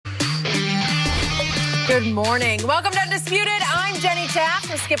Good morning. Welcome to Undisputed. I'm Jenny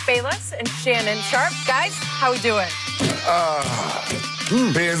Taft with Skip Bayless and Shannon Sharp. Guys, how we doing?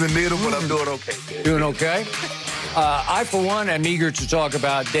 Pins and needles, but I'm doing okay. Doing okay? I, for one, am eager to talk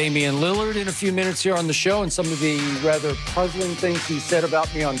about Damian Lillard in a few minutes here on the show and some of the rather puzzling things he said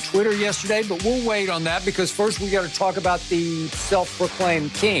about me on Twitter yesterday. But we'll wait on that because first we got to talk about the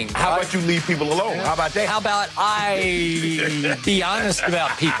self-proclaimed king. How about you leave people alone? How about that? How about I be honest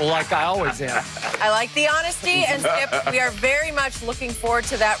about people like I always am? I like the honesty, and Skip, we are very much looking forward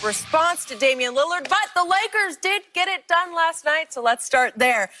to that response to Damian Lillard. But the Lakers did get it done last night, so let's start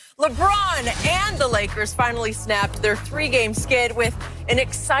there. LeBron and the Lakers finally snapped their three-game skid with an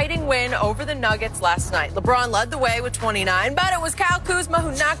exciting win over the Nuggets last night. LeBron led the way with 29, but it was Kyle Kuzma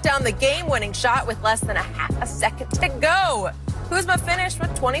who knocked down the game-winning shot with less than a half a second to go. Kuzma finished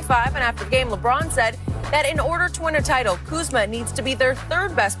with 25, and after the game, LeBron said that in order to win a title, Kuzma needs to be their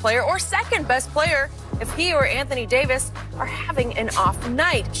third best player or second best player if he or Anthony Davis are having an off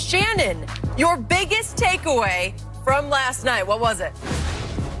night. Shannon, your biggest takeaway from last night, what was it?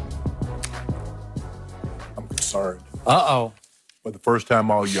 I'm concerned. Uh-oh. For the first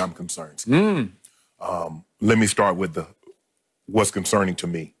time all year, I'm concerned. Let me start with what's concerning to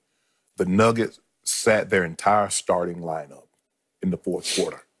me. The Nuggets sat their entire starting lineup in the fourth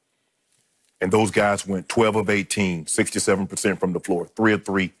quarter. And those guys went 12 of 18, 67% from the floor, 3 of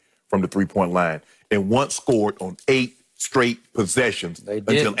 3 from the three-point line, and once scored on 8 straight possessions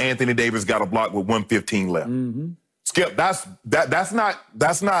until Anthony Davis got a block with 1:15 left. Skip, that's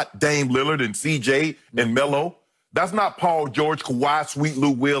not Dame Lillard and CJ and Melo. That's not Paul George, Kawhi, Sweet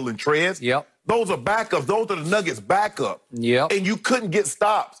Lou, Will, and Trez. Yep. Those are backups. Those are the Nuggets' backup. Yep. And you couldn't get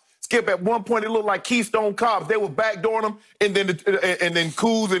stops. Skip, at one point, it looked like Keystone Cops. They were backdooring them, and then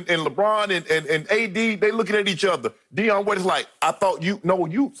Kuz and LeBron and AD, they looking at each other. Dion, what it's like? I thought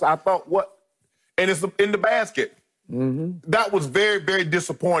I thought what? And it's in the basket. That was very, very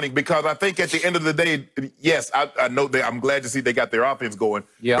disappointing because I think at the end of the day, yes, I know that I'm glad to see they got their offense going,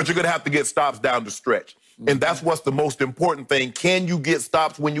 but you're going to have to get stops down the stretch. And that's what's the most important thing. Can you get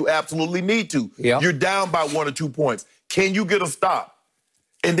stops when you absolutely need to? You're down by 1 or 2 points. Can you get a stop?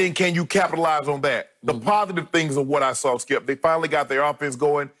 And then can you capitalize on that? The positive things of what I saw, Skip, they finally got their offense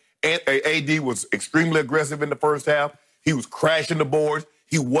going. AD was extremely aggressive in the first half. He was crashing the boards.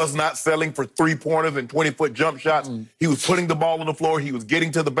 He was not selling for three-pointers and 20-foot jump shots. He was putting the ball on the floor. He was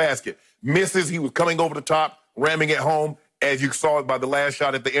getting to the basket. Misses, he was coming over the top, ramming it home, as you saw it by the last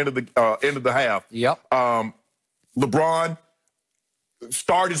shot at the end of the half. LeBron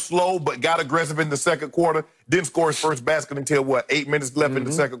started slow but got aggressive in the second quarter. Didn't score his first basket until, 8 minutes left in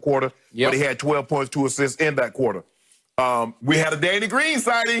the second quarter. But he had 12 points, 2 assists in that quarter. We had a Danny Green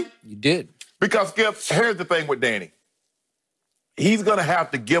signing. You did. Because, Skip, here's the thing with Danny. He's going to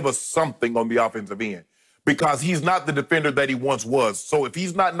have to give us something on the offensive end because he's not the defender that he once was. So if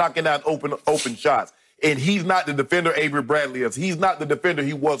he's not knocking out open shots and he's not the defender Avery Bradley is, he's not the defender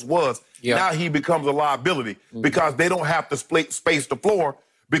he was, now he becomes a liability because they don't have to space the floor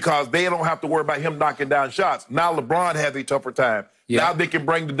because they don't have to worry about him knocking down shots. Now LeBron has a tougher time. Now they can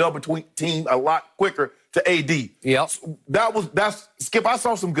bring the double team a lot quicker to AD. So that's Skip, I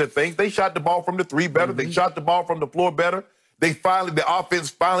saw some good things. They shot the ball from the three better. They shot the ball from the floor better. The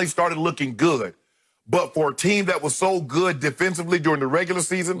offense finally started looking good. But for a team that was so good defensively during the regular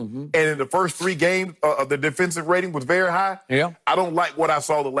season and in the first 3 games, the defensive rating was very high. I don't like what I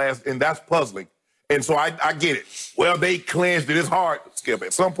saw and that's puzzling. And so I get it. Well, they cleansed it. It's hard, Skip.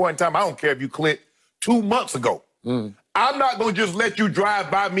 At some point in time, I don't care if you cleansed 2 months ago. I'm not going to just let you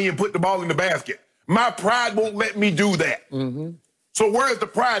drive by me and put the ball in the basket. My pride won't let me do that. So where's the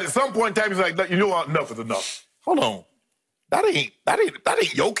pride? At some point in time, he's like, you know what? Enough is enough. Hold on. That ain't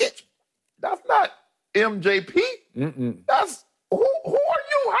Jokic. That's not MJP. That's who are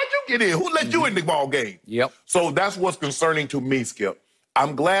you? How'd you get in? Who let you in the ball game? So that's what's concerning to me, Skip.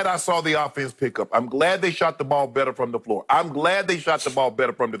 I'm glad I saw the offense pick up. I'm glad they shot the ball better from the floor. I'm glad they shot the ball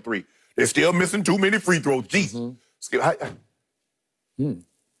better from the three. They're still missing too many free throws. Jeez. Skip,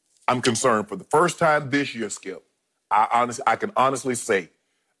 I'm concerned for the first time this year, Skip. I can honestly say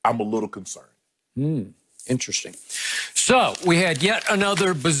I'm a little concerned. Interesting. So we had yet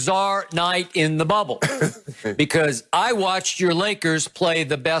another bizarre night in the bubble because I watched your Lakers play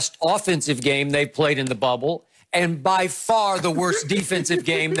the best offensive game they've played in the bubble and by far the worst defensive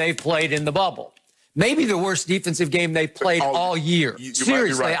game they've played in the bubble. Maybe the worst defensive game they've played all year.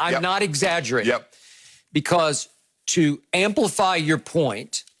 Seriously, I'm not exaggerating. Because to amplify your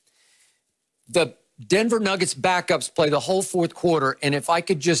point, the Denver Nuggets backups play the whole fourth quarter, and if I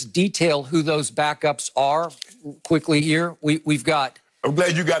could just detail who those backups are quickly here, we've got I'm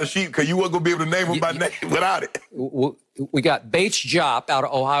glad you got a sheet because you weren't going to be able to name them by name without it. We got Bates Jop out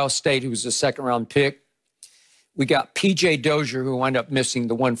of Ohio State, who was a second-round pick. We got P.J. Dozier, who wound up missing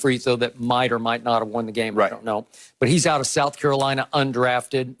the one free throw that might or might not have won the game. Right. I don't know. But he's out of South Carolina,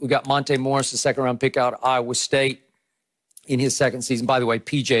 undrafted. We got Monte Morris, a second-round pick out of Iowa State in his second season. By the way,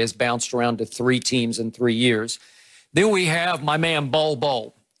 P.J. has bounced around to 3 teams in 3 years. Then we have my man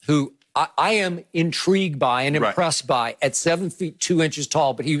Bol, who I am intrigued by and impressed by at 7 feet 2 inches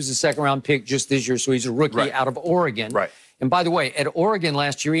tall, but he was a second-round pick just this year, so he's a rookie out of Oregon. Right. And by the way, at Oregon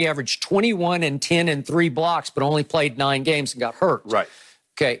last year, he averaged 21 and 10 and 3 blocks, but only played 9 games and got hurt. Right.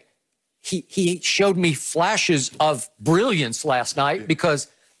 Okay. He showed me flashes of brilliance last night because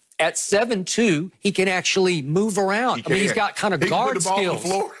at 7'2", he can actually move around. I mean, he's got kind of guard skills.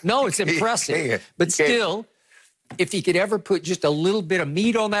 No, it's impressive. But still, if he could ever put just a little bit of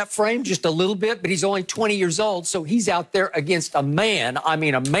meat on that frame, just a little bit, but he's only 20 years old, so he's out there against a man, I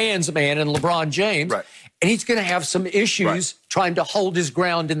mean a man's man in LeBron James, and he's going to have some issues trying to hold his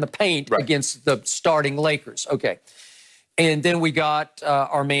ground in the paint against the starting Lakers. Okay. And then we got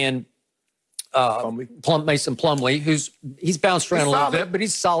our man Mason Plumlee, he's bounced around a little bit, but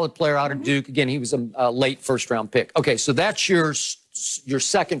he's a solid player out of Duke. Again, he was a late first-round pick. Okay, so that's your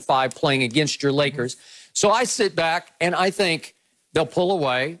second 5 playing against your Lakers. So I sit back and I think they'll pull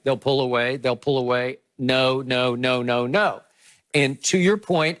away, they'll pull away, they'll pull away. No, no, no, no, no. And to your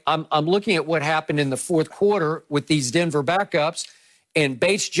point, I'm looking at what happened in the fourth quarter with these Denver backups, and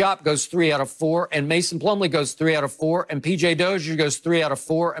Bates Jop goes 3 out of 4, and Mason Plumlee goes 3 out of 4, and P.J. Dozier goes 3 out of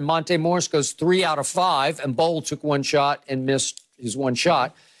 4, and Monte Morris goes 3 out of 5, and Bol took 1 shot and missed his 1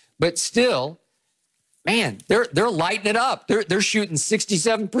 shot. But still, man, they're lighting it up. They're shooting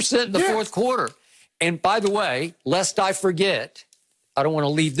 67% in the fourth quarter. And by the way, lest I forget, I don't want to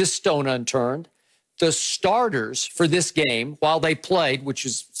leave this stone unturned, the starters for this game, while they played, which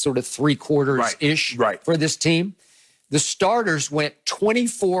is sort of 3 quarters-ish for this team, the starters went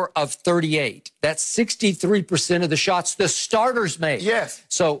 24 of 38. That's 63% of the shots the starters made. Yes.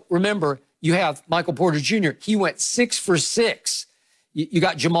 So remember, you have Michael Porter Jr. He went 6 for 6. You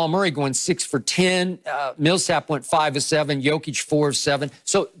got Jamal Murray going 6 for 10. Millsap went 5 of 7. Jokic 4 of 7.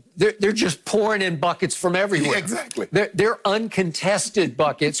 So they're just pouring in buckets from everywhere. Yeah, exactly. They're uncontested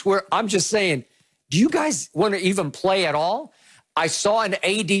buckets where I'm just saying, do you guys want to even play at all? I saw an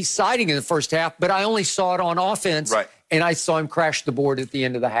AD sighting in the first half, but I only saw it on offense. Right. And I saw him crash the board at the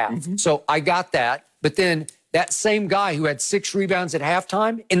end of the half. So I got that. But then that same guy who had 6 rebounds at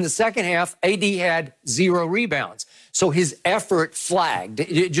halftime, in the second half, AD had 0 rebounds. So his effort flagged.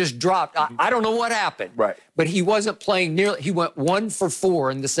 It just dropped. I don't know what happened. Right. But he wasn't playing nearly. He went 1 for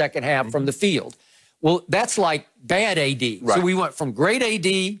 4 in the second half from the field. Well, that's like bad AD. Right. So we went from great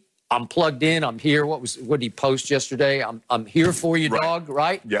AD, I'm plugged in, I'm here. What did he post yesterday? I'm here for you, dog,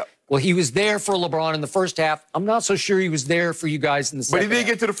 right? Yeah. Well, he was there for LeBron in the first half. I'm not so sure he was there for you guys in the second half. But he did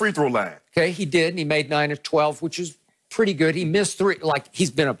get to the free throw line. Okay, he did, and he made 9 of 12, which is pretty good. He missed 3. Like,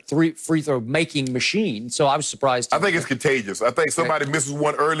 he's been a free throw making machine, so I was surprised. I think it's contagious. I think somebody misses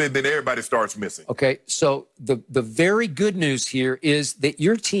one early, and then everybody starts missing. Okay, so the very good news here is that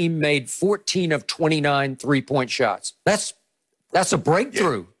your team made 14 of 29 three-point shots. That's a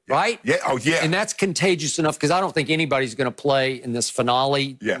breakthrough. Right? Yeah. Oh, yeah. And that's contagious enough because I don't think anybody's going to play in this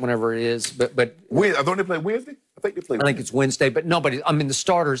finale, whenever it is. But don't they play Wednesday? I think they play. I think it's Wednesday. But nobody. I mean, the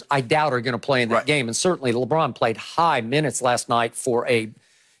starters, I doubt, are going to play in that game. And certainly, LeBron played high minutes last night for a,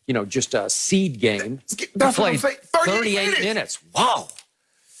 just a seed game. That's he played what I'm saying. 38 minutes. Wow.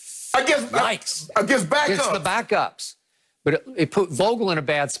 Against backups. Against the backups. But it put Vogel in a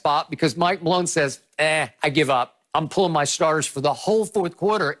bad spot because Mike Malone says, I give up. I'm pulling my starters for the whole fourth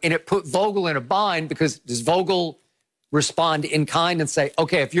quarter, and it put Vogel in a bind because does Vogel respond in kind and say,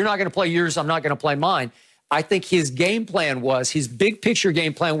 okay, if you're not going to play yours, I'm not going to play mine? I think his game plan his big picture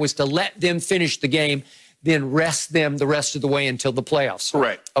game plan was to let them finish the game, then rest them the rest of the way until the playoffs.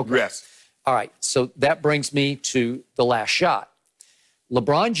 Correct. Okay. Yes. All right, so that brings me to the last shot.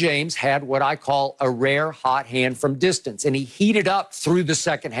 LeBron James had what I call a rare hot hand from distance, and he heated up through the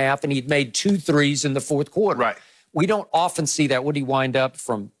second half, and he'd made 2 threes in the fourth quarter. Right. We don't often see that. What did he wind up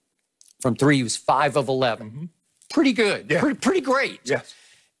from 3? He was 5 of 11. Pretty good. Yeah. Pretty great. Yes.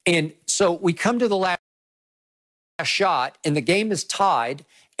 And so we come to the last shot, and the game is tied.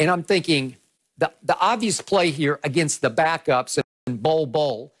 And I'm thinking the obvious play here against the backups and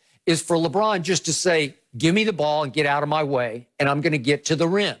Bol is for LeBron just to say, give me the ball and get out of my way, and I'm going to get to the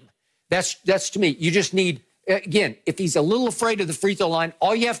rim. That's to me. You just need. Again, if he's a little afraid of the free throw line,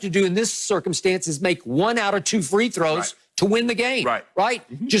 all you have to do in this circumstance is make 1 out of 2 free throws to win the game.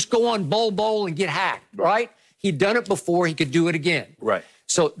 Right? Just go on Bol and get hacked. Right? He'd done it before. He could do it again. Right.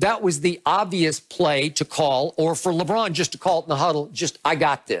 So that was the obvious play to call, or for LeBron just to call it in the huddle, just, I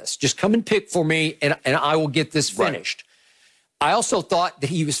got this. Just come and pick for me, and I will get this finished. Right. I also thought that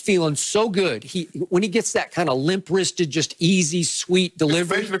he was feeling so good. When he gets that kind of limp-wristed, just easy, sweet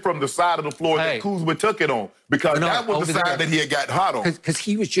delivery. Especially from the side of the floor that Kuzma took it on, because that was the side that he had got hot on. Because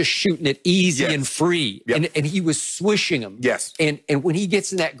he was just shooting it easy and free, and he was swishing them. Yes. And when he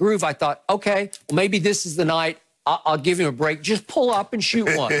gets in that groove, I thought, okay, well, maybe this is the night. I'll give him a break. Just pull up and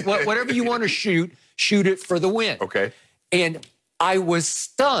shoot one. Whatever you want to shoot it for the win. Okay. And I was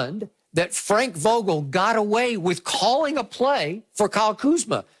stunned that Frank Vogel got away with calling a play for Kyle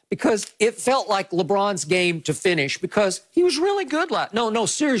Kuzma, because it felt like LeBron's game to finish, because he was really good.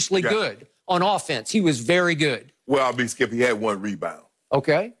 Seriously good on offense. He was very good. Well, I mean, Skip, he had 1 rebound.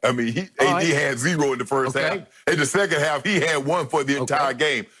 Okay. I mean, AD had 0 in the first half. In the second half, he had 1 for the entire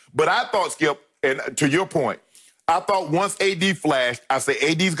game. But I thought, Skip, and to your point, I thought once AD flashed, I said,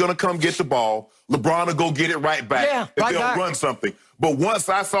 AD's going to come get the ball. LeBron will go get it right back. Yeah, and they'll run something. But once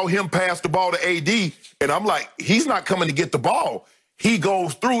I saw him pass the ball to AD, and I'm like, he's not coming to get the ball. He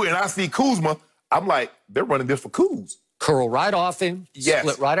goes through, and I see Kuzma. I'm like, they're running this for Kuz. Curl right off him.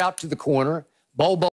 Split right out to the corner. Bobo